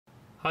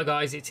Hi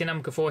guys, it's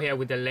Inam4 here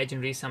with the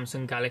legendary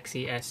Samsung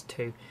Galaxy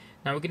S2.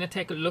 Now we're going to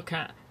take a look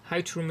at how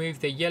to remove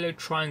the yellow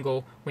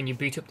triangle when you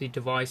boot up the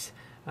device.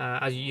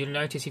 As you'll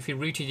notice, if you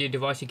rooted your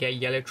device you get a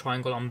yellow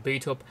triangle on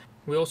boot up.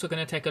 We're also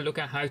going to take a look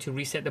at how to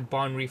reset the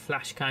binary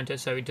flash counter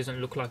so it doesn't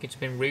look like it's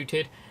been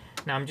rooted.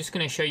 Now I'm just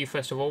going to show you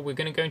first of all, we're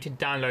going to go into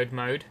download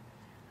mode,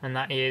 and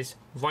that is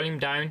volume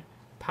down,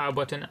 power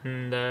button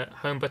and the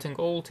home button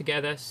all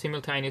together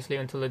simultaneously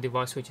until the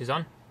device switches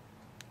on.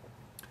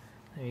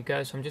 There you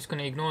go, so I'm just going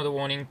to ignore the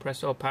warning,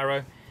 press up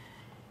arrow.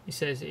 It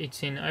says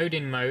it's in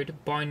Odin mode,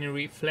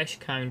 binary flash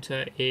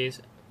counter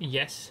is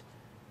yes,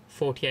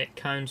 48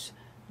 counts,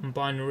 and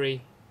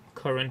binary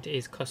current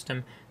is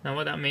custom. Now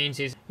what that means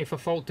is if a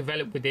fault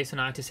developed with this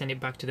and I had to send it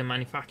back to the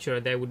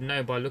manufacturer, they would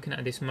know by looking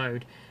at this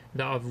mode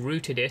that I've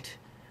rooted it,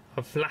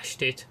 I've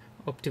flashed it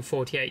up to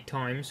 48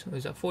 times.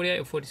 Was that 48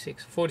 or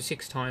 46?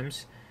 46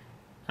 times,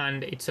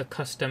 and it's a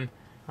custom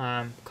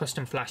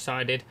flash that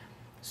I did.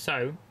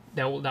 So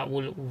that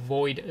will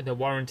void the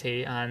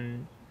warranty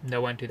and they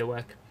won't do the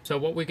work. So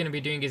what we're going to be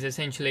doing is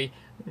essentially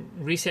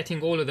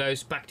resetting all of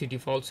those back to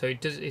default. So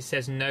it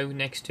says no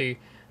next to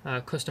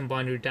custom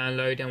binary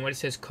download, and when it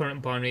says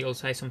current binary it'll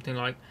say something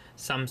like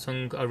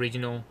Samsung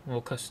original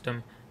or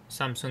custom,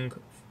 Samsung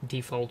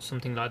default,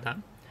 something like that.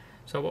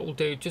 So what we'll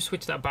do, just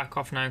switch that back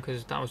off now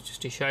because that was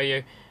just to show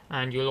you,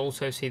 and you'll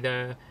also see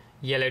the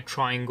yellow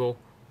triangle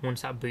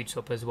once that boots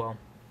up as well.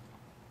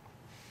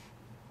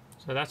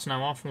 So that's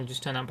now off, and we'll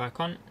just turn that back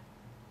on.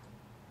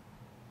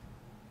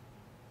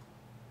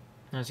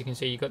 As you can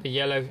see, you've got the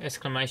yellow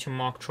exclamation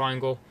mark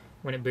triangle.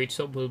 When it boots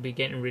up, we'll be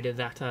getting rid of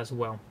that as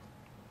well.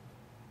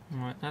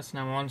 Alright, that's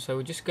now on. So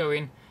we'll just go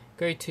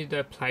to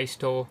the Play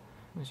Store.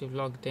 Once you've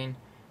logged in,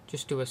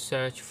 just do a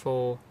search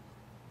for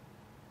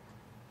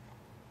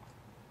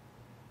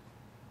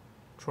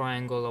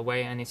triangle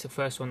away, and it's the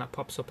first one that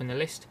pops up in the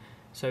list.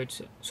 So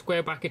it's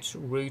square brackets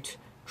root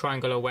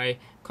triangle away.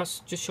 Costs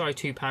just shy of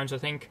 £2, I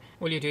think.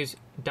 All you do is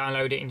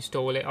download it,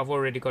 install it. I've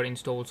already got it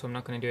installed, so I'm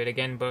not going to do it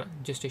again, but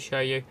just to show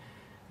you.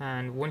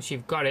 And once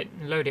you've got it,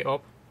 load it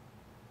up.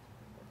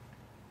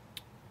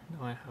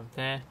 I have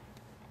there,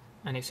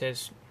 and it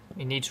says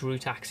it needs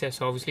root access.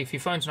 So obviously if your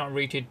phone's not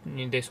rooted,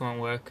 this won't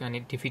work and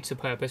it defeats the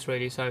purpose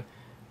really. So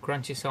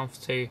grant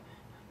yourself to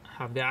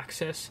have the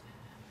access,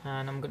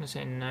 and I'm going to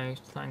say no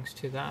thanks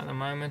to that at the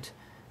moment.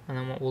 And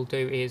then what we'll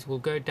do is we'll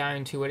go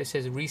down to where it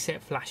says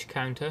reset flash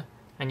counter,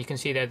 and you can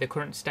see there the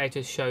current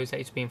status shows that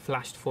it's been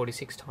flashed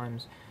 46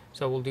 times.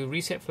 So we'll do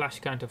reset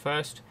flash counter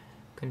first,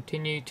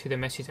 continue to the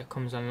message that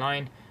comes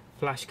online.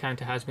 Flash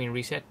counter has been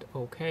reset.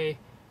 Okay,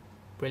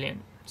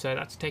 brilliant. So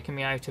that's taken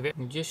me out of it.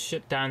 We'll just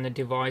shut down the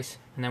device,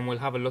 and then we'll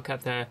have a look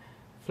at the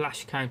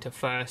flash counter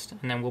first,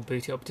 and then we'll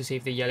boot it up to see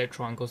if the yellow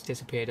triangle's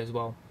disappeared as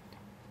well.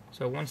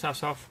 So once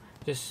that's off,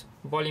 just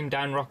volume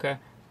down rocker,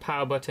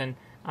 power button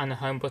and the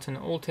home button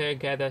all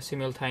together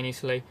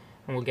simultaneously,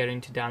 and we'll get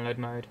into download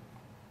mode.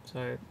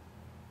 So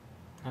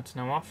that's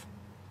now off.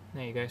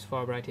 There you go, it's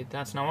vibrated.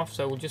 That's now off.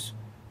 So we'll just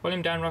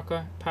volume down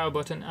rocker, power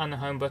button and the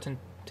home button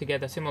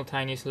together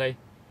simultaneously.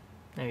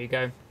 There you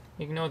go.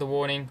 Ignore the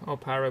warning or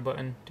power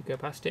button to go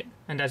past it.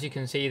 And as you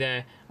can see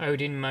there,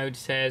 Odin mode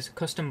says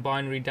custom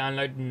binary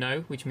download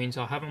no, which means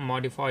I haven't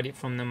modified it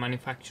from the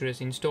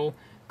manufacturer's install.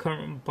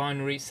 Current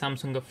binary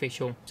Samsung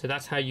official. So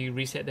that's how you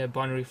reset the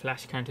binary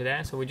flash counter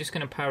there. So we're just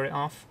going to power it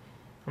off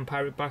and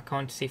power it back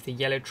on to see if the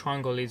yellow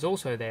triangle is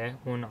also there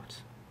or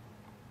not.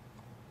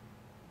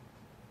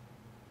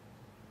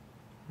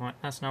 Right,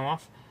 that's now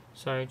off.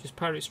 So just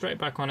power it straight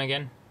back on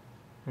again,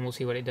 and we'll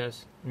see what it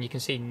does. And you can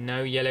see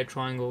no yellow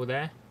triangle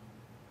there,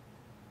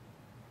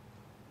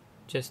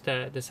 just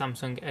the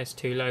Samsung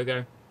S2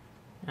 logo,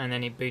 and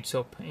then it boots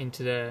up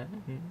into the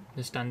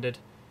standard,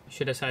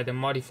 should I say the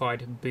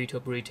modified boot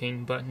up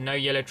routine, but no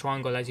yellow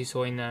triangle as you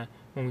saw in the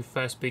when we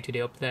first booted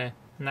it up there.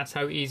 And that's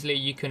how easily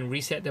you can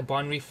reset the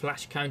binary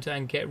flash counter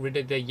and get rid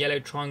of the yellow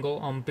triangle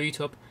on boot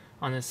up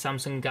on the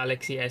Samsung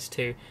Galaxy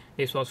S2.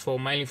 This was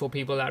mainly for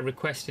people that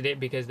requested it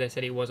because they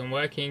said it wasn't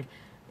working.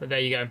 But there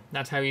you go,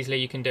 that's how easily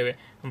you can do it.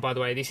 And by the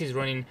way, this is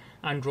running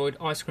Android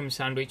Ice Cream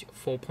Sandwich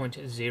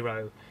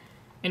 4.0.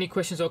 Any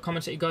questions or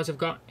comments that you guys have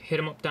got, hit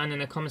them up down in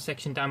the comment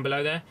section down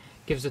below there.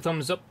 Give us a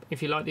thumbs up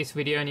if you like this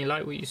video and you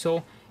like what you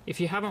saw. If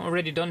you haven't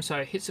already done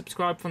so, hit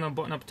subscribe from the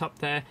button up top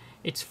there.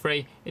 It's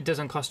free, it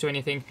doesn't cost you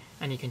anything,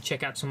 and you can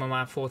check out some of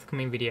my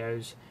forthcoming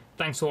videos.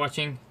 Thanks for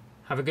watching,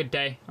 have a good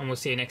day, and we'll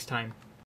see you next time.